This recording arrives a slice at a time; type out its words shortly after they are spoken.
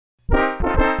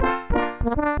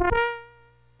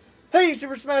Hey,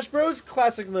 Super Smash Bros.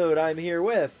 Classic Mode. I'm here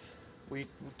with. We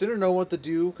didn't know what to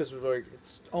do because we're like,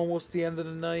 it's almost the end of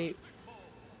the night.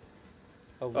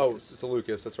 Oh, it's a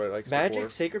Lucas. That's right. Like Magic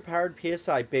Sacred Powered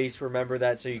PSI base. Remember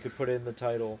that so you could put it in the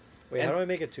title. Wait, and how do I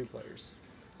make it 2 players?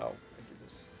 Oh, I do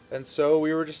this. And so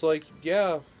we were just like,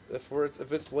 yeah, if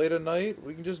it's late at night,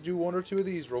 we can just do 1 or 2 of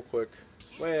these real quick.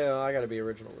 Well, I gotta be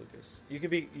original Lucas. You could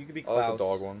be Klaus. I like the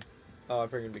dog one. Oh, I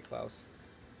figured it'd be Klaus.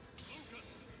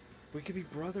 We could be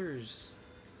brothers.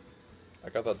 I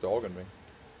got that dog in me.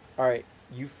 All right,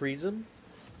 you freeze him.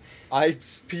 I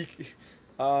speak.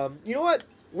 You know what?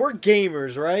 We're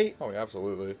gamers, right? Oh, yeah,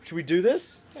 absolutely. Should we do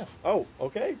this? Yeah. Oh,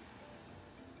 okay.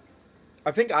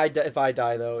 I think if I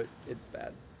die though, it's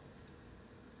bad.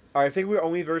 All right, I think we're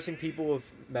only versing people with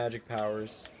magic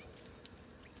powers.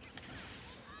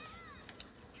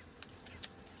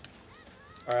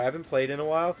 All right, I haven't played in a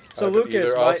while. So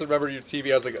Lucas, I also remember your TV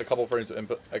has like a couple frames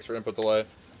of extra input delay.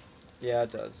 Yeah,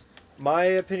 it does. My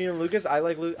opinion on Lucas, I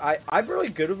like I'm really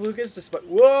good with Lucas despite.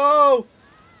 Whoa!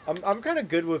 I'm kind of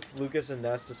good with Lucas and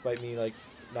Ness despite me like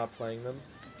not playing them.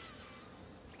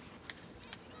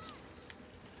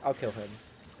 I'll kill him.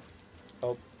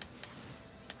 Oh.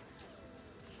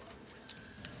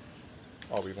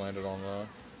 Oh, we landed on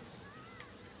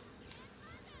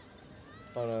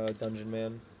A dungeon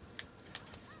man.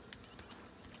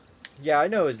 Yeah, I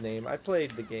know his name. I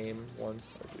played the game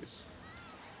once, at least.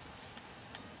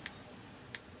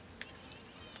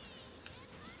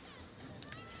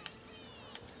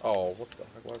 Oh, what the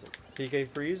heck was it? PK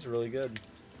freeze, really good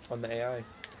on the AI.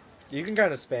 You can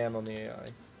kind of spam on the AI.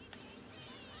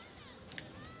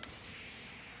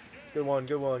 Good one,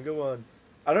 good one, good one.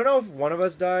 I don't know if one of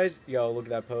us dies. Yo, look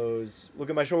at that pose. Look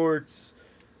at my shorts.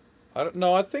 I don't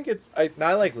know. I think it's I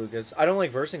like Lucas. I don't like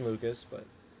versing Lucas, but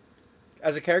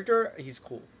as a character, he's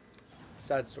cool.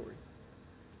 Sad story.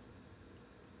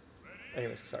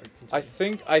 Anyways, sorry.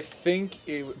 Continue. I think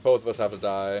both of us have to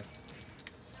die.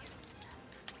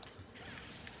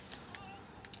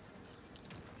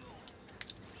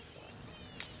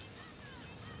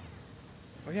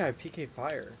 Oh yeah, I PK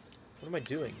fire. What am I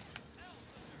doing?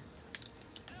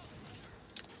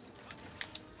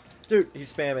 Dude,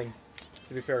 he's spamming.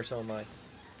 To be fair, so am I.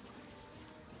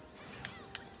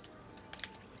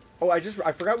 Oh, I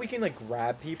forgot we can like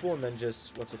grab people and then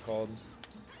just what's it called?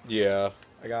 Yeah.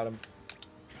 I got him.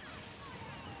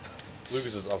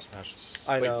 Lucas's up smash is,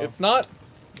 I know. It's not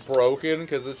broken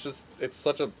because it's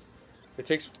such a. It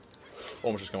takes.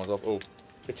 Almost just killed myself. Oh,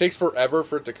 it takes forever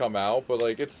for it to come out, but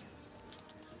like it's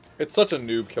such a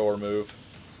noob killer move.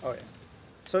 Oh yeah.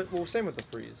 So well, same with the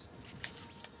freeze.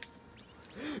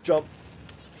 Jump.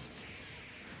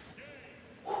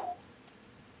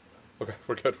 Okay,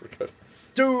 we're good. We're good.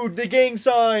 Dude, the gang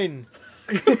sign.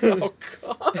 Oh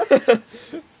god.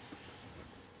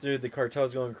 Dude, the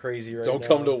cartel's going crazy right now. Don't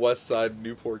come to West Side,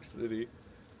 Newport City.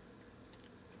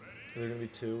 Are there gonna be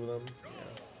 2 of them? Yeah.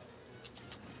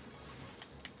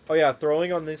 Oh yeah,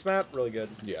 throwing on this map, really good.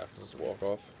 Yeah, this is a walk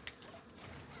off.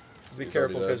 Be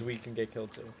careful because we can get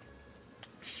killed too.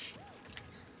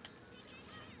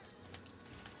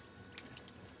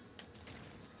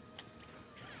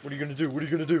 What are you gonna do? What are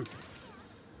you gonna do?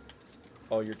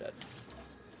 Oh, you're dead.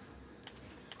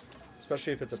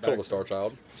 Especially if it's a kill the Star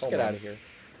Child. Just get out of here.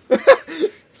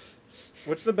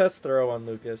 What's the best throw on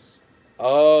Lucas?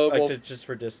 Well, just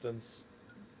for distance.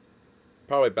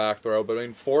 probably back throw, but I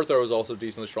mean, forward throw is also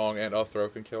decently strong, and up throw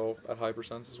can kill at high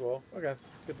percents as well. Okay,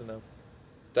 good to know.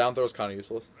 Down throw is kind of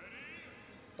useless.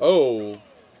 Oh.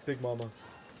 Big Mama.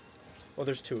 Well,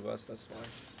 there's 2 of us, that's fine.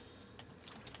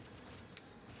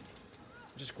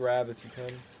 Just grab if you can.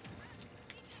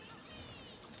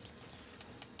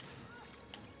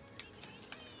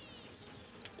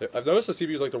 I've noticed the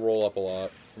CPUs like to roll up a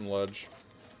lot from ledge.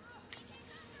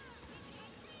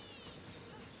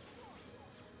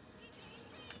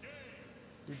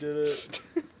 We did it.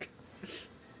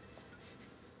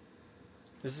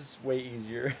 This is way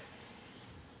easier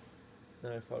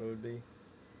than I thought it would be.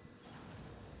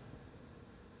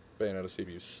 Bayonetta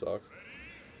CPU sucks.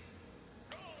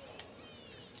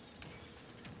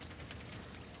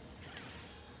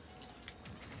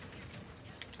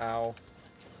 Ow.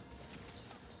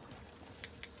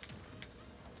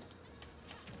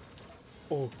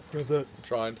 Oh, grab that.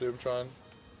 I'm trying.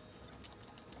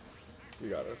 You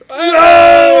got it.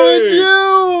 No! It's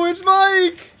you! It's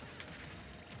Mike!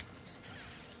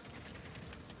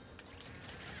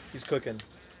 He's cooking.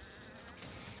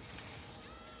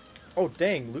 Oh,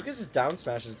 dang. Lucas's down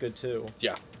smash is good, too.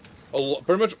 Yeah.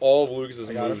 Pretty much all of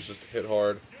Lucas's moves just hit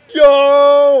hard.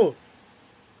 Yo!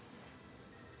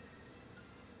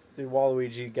 Dude,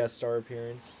 Waluigi guest star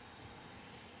appearance.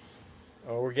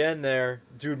 Oh, we're getting there.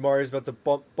 Dude, Mario's about to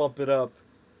bump it up.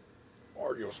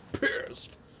 Mario's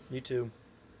pissed. Me too.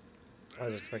 I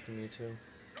was expecting you to.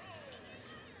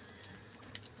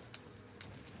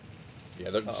 Yeah,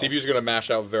 the CPU's gonna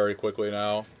mash out very quickly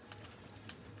now.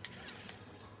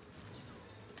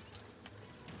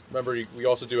 Remember, we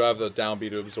also do have the down B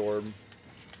to absorb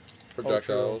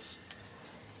projectiles.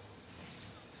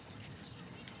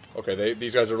 Okay,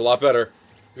 these guys are a lot better.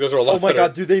 These guys are a lot better. Oh my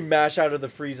god, dude, they mash out of the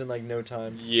freeze in like no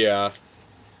time. Yeah.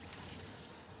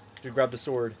 Dude, grab the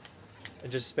sword.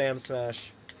 And just spam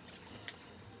smash.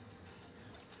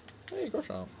 Hey, go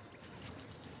shot.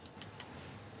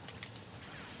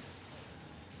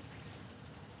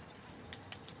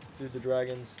 Dude, the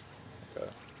dragons. Okay.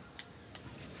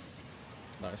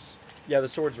 Nice. Yeah, the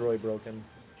sword's really broken.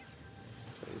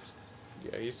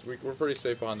 Yeah, we're pretty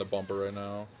safe behind the bumper right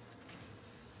now.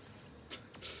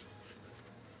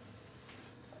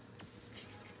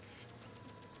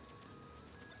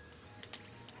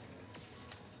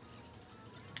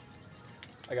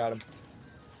 I got him.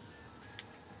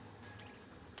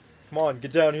 Come on,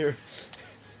 get down here.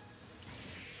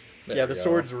 Yeah, the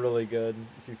sword's really good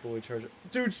if you fully charge it.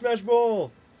 Dude, smash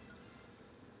ball!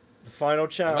 The final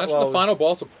challenge. Imagine the final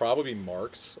boss will probably be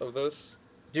marks of this.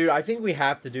 Dude, I think we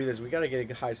have to do this. We gotta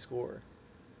get a high score.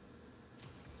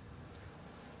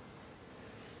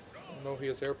 I don't know if he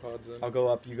has AirPods in. I'll go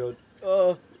up, you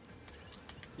go...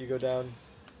 You go down.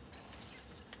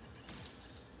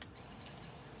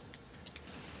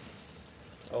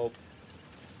 Oh.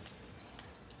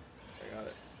 I got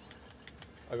it.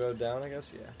 I'll go down, I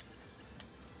guess? Yeah.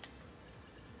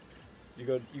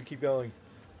 You keep going.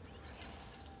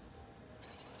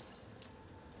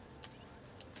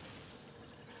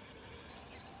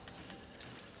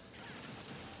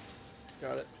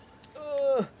 Got it.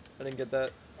 I didn't get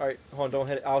that. Alright, hold on, don't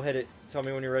hit it. I'll hit it. Tell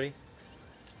me when you're ready.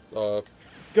 Go!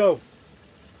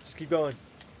 Just keep going.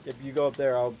 Yep, you go up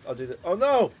there. I'll do that. Oh,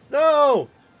 no! No!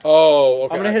 Oh,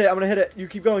 okay. I'm gonna hit it. You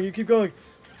keep going,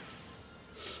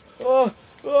 Oh!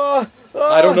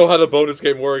 I don't know how the bonus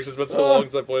game works. It's been so long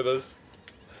since I played this.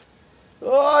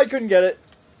 Oh, I couldn't get it.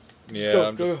 Just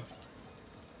Go.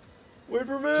 Wait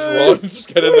for me! Just run. Just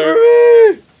get in there.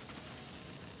 For me!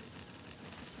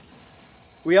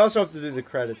 We also have to do the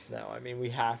credits now. I mean,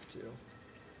 we have to.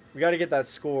 We gotta get that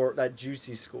score, that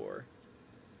juicy score.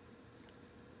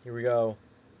 Here we go.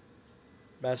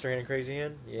 Master Hand and Crazy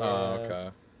Hand? Yeah. Oh, okay.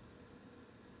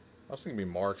 I was thinking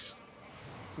it'd be marks.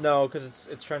 No, because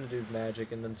it's trying to do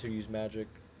magic and then to use magic.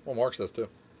 Well, marks does too.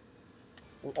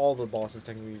 Well, all the bosses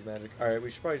technically use magic. Alright,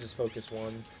 we should probably just focus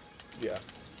one. Yeah.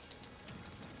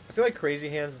 I feel like Crazy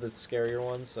Hand's the scarier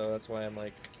one, so that's why I'm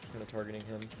like kind of targeting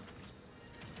him.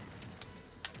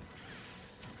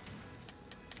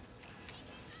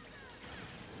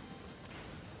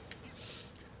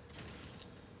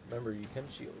 Remember, you can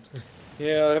shield.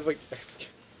 Yeah, I have like... I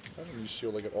don't use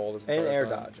shield like at all this entire And air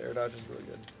time. dodge. Air dodge is really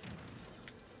good.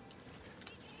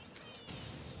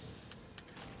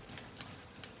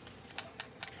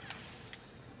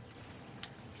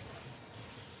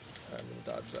 I'm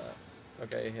gonna dodge that.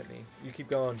 Okay, it hit me. You keep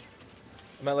going.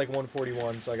 I'm at like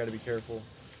 141, so I gotta be careful.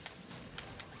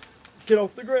 Get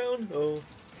off the ground! Oh.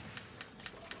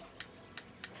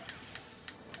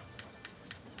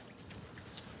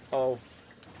 Oh.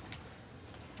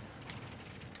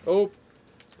 Oh.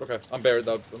 Okay, I'm buried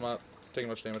though. I'm not taking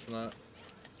much damage from that.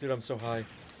 Dude, I'm so high.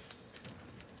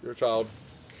 You're a child.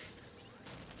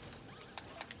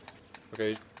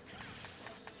 Okay.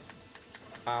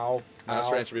 Ow.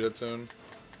 Master Ow. Hand should be dead soon.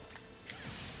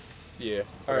 Yeah.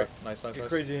 Alright. Okay. Nice. Get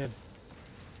Crazy Hand.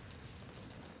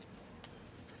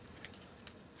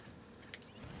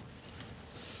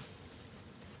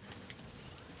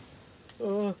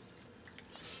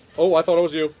 Oh, I thought it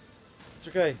was you. It's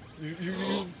okay.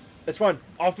 It's fine.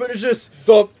 I'll finish this.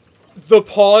 The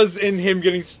pause in him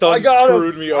getting stunned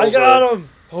screwed me over. I got him.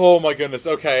 Oh my goodness.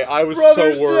 Okay, I was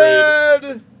Brother's so worried.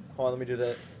 dead. Hold on, let me do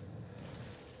that.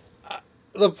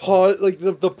 The pause, like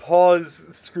the pause,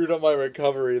 screwed up my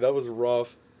recovery. That was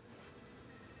rough.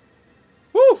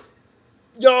 Woo!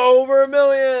 Yo, over 1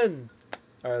 million.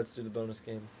 All right, let's do the bonus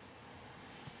game.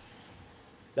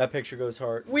 That picture goes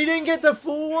hard. We didn't get the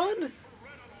full one.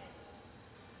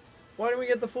 Why didn't we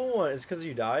get the full one? Is it because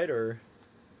you died, or?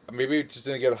 Maybe we just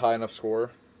didn't get a high enough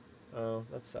score. Oh,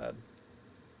 that's sad.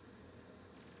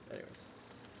 Anyways.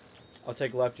 I'll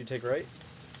take left, you take right.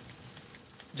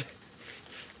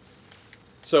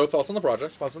 So, thoughts on the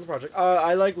project? Thoughts on the project?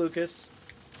 I like Lucas.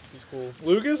 He's cool.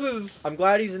 Lucas is... I'm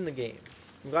glad he's in the game.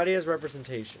 I'm glad he has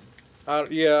representation.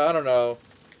 yeah, I don't know.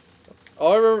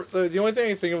 All I remember, the only thing I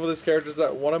can think of with this character is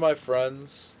that one of my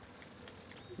friends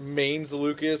mains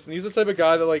Lucas, and he's the type of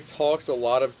guy that like talks a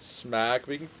lot of smack,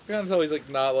 but you can kind of tell he's like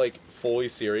not like fully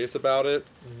serious about it.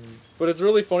 Mm-hmm. But it's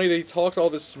really funny that he talks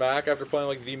all this smack after playing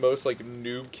like the most like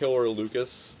noob killer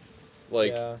Lucas.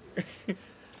 Like, yeah.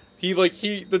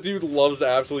 the dude loves to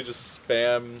absolutely just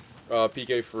spam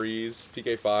PK freeze,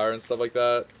 PK fire, and stuff like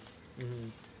that. Mm-hmm.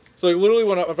 So like literally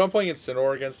if I'm playing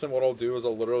Incineroar against him, what I'll do is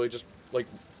I'll literally just like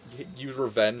use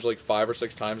revenge like 5 or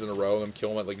 6 times in a row and then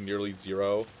kill him at like nearly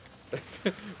 0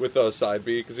 with side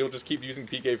B, because he'll just keep using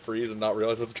PK freeze and not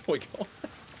realize what's going on.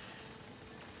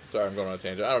 Sorry, I'm going on a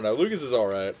tangent. I don't know. Lucas is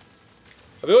alright.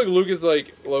 I feel like Lucas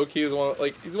like low key is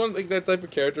he's one like that type of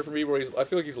character for me where I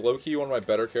feel like he's low key one of my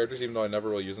better characters, even though I never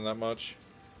really use him that much.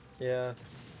 Yeah.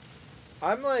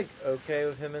 I'm like okay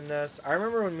with him in this. I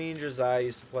remember when me and Josiah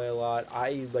used to play a lot,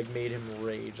 I like made him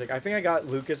rage. Like I think I got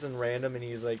Lucas in random and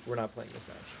he's like, we're not playing this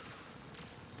match.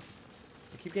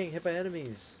 I keep getting hit by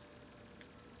enemies.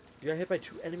 You got hit by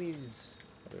 2 enemies.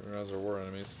 I didn't realize there were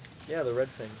enemies. Yeah, the red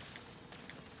things.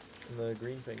 And the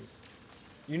green things.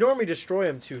 You normally destroy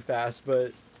them too fast,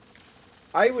 but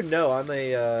I would know. I'm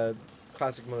a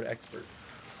classic mode expert.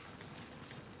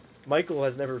 Michael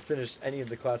has never finished any of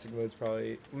the classic modes,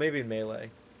 probably. Maybe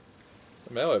Melee.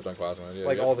 Melee I've done classic mode, yeah.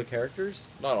 Like all the characters?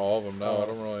 Not all of them, no. I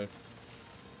don't really.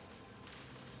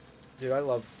 Dude, I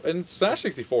love... In Smash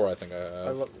 64, I think I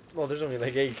have. Well, there's only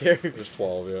like 8 characters. There's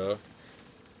 12, yeah.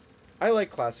 I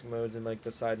like classic modes and like the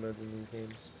side modes in these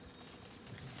games.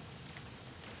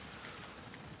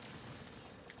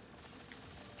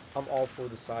 I'm all for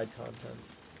the side content,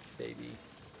 baby.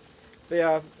 But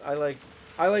yeah, I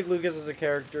like Lucas as a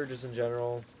character just in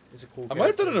general. He's a cool character. I might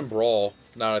have done it in Brawl,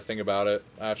 now that I think about it,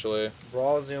 actually.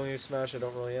 Brawl is the only Smash I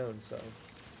don't really own, so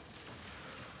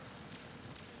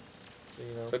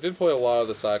you know. So I did play a lot of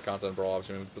the side content in Brawl,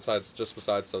 obviously, besides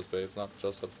Subspace, not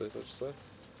just Subspace, I should say.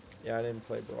 Yeah, I didn't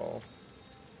play Brawl.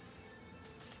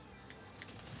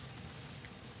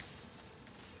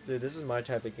 Dude, this is my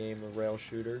type of game, a rail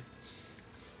shooter.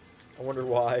 I wonder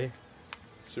why.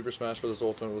 Super Smash Bros.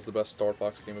 Ultimate was the best Star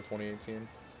Fox game of 2018.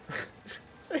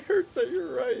 It hurts that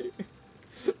you're right.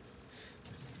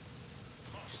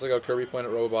 Just like how Kirby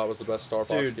Planet Robot was the best Star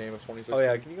Fox game of 2016. Oh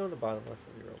yeah, can you go on the bottom left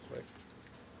for me real quick?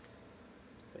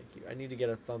 Thank you. I need to get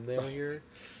a thumbnail here.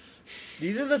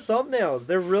 These are the thumbnails.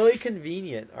 They're really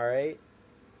convenient, alright?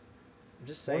 I'm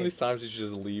just saying. One of these times you should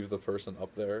just leave the person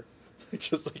up there.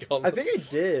 Just like on I think I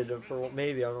did, for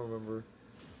maybe, I don't remember.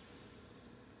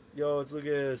 Yo, it's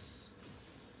Lucas.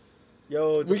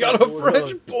 Yo, it's We got a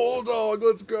French Bulldog.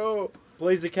 Let's go.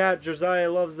 Blaze the Cat.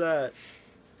 Josiah loves that.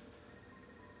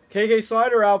 KK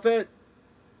Slider outfit.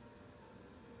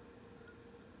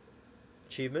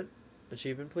 Achievement.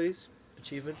 Achievement, please.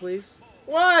 Achievement, please.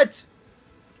 What?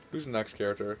 Who's the next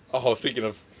character? Oh, speaking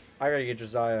of... I gotta get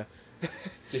Josiah.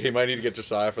 Yeah, you might need to get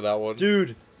Josiah for that one.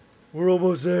 Dude, we're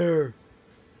almost there.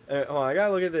 Hold on, I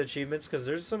gotta look at the achievements, because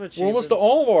there's some achievements. We're almost to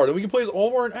Almar, and we can play as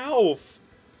Almar and Alf.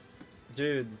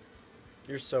 Dude,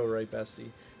 you're so right, bestie.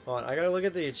 Hold on, I gotta look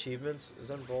at the achievements. Is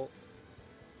that Volt?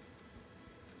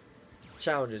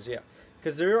 Challenges, yeah.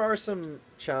 Because there are some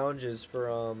challenges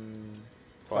for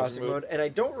classic mode, and I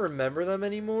don't remember them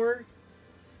anymore.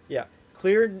 Yeah.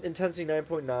 Clear intensity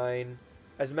 9.9.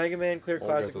 As Mega Man, clear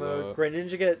classic mode.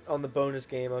 Greninja get on the bonus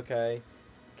game, okay.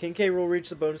 King K will reach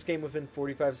the bonus game within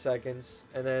 45 seconds,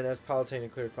 and then as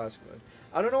Palutena, clear classic mode.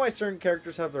 I don't know why certain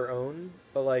characters have their own,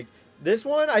 but like this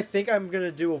one, I think I'm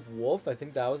gonna do with Wolf. I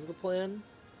think that was the plan.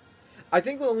 I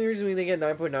think the only reason we didn't get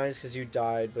 9.9 is because you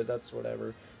died, but that's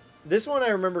whatever. This one I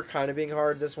remember kind of being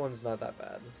hard. This one's not that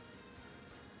bad.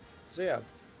 So yeah,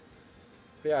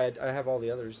 but yeah, I have all the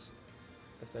others.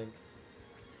 I think.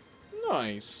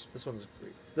 Nice. This one's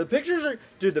great. The pictures are,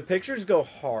 dude. The pictures go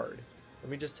hard.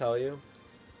 Let me just tell you.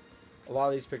 A lot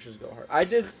of these pictures go hard.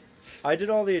 I did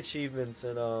all the achievements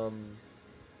in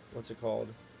what's it called?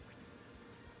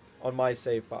 On my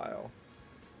save file.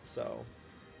 So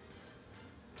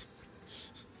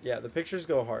yeah, the pictures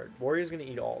go hard. Warrior's gonna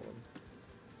eat all of them.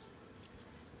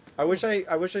 I wish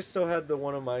I still had the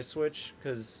one on my Switch,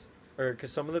 cause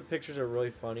some of the pictures are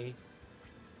really funny.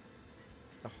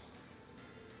 Oh.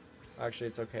 Actually,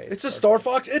 it's okay. It's a Star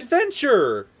Fox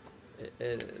adventure. It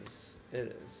is.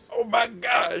 It is. Oh my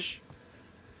gosh.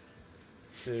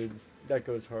 Dude, that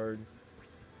goes hard.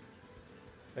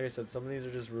 Like I said, some of these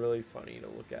are just really funny to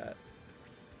look at.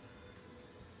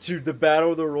 Dude, the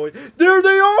Battle of the Roy. There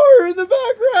they are in the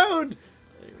background!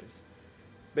 Anyways.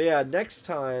 But yeah, next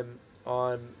time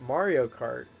on Mario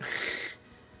Kart.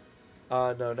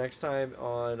 No, next time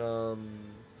on,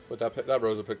 But that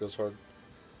Rosa pick was hard.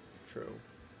 True.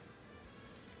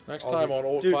 Next all time the- on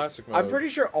old Dude, classic mode. I'm pretty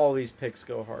sure all these picks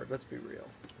go hard. Let's be real.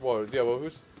 Well, yeah. Well,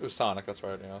 it was Sonic? That's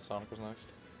right. Yeah, Sonic was next.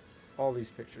 All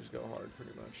these pictures go hard,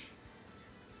 pretty much.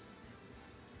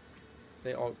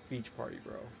 They all beach party,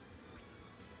 bro.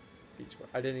 Beach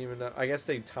party. I didn't even know. I guess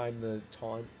they timed the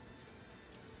taunt.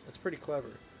 That's pretty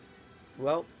clever.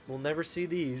 Well, we'll never see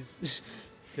these,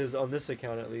 because on this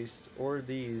account at least, or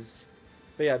these.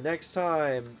 But yeah, next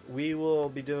time we will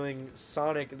be doing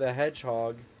Sonic the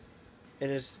Hedgehog in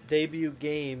his debut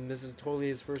game. This is totally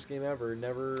his first game ever,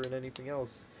 never in anything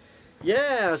else.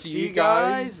 Yeah, see you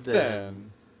guys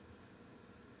then.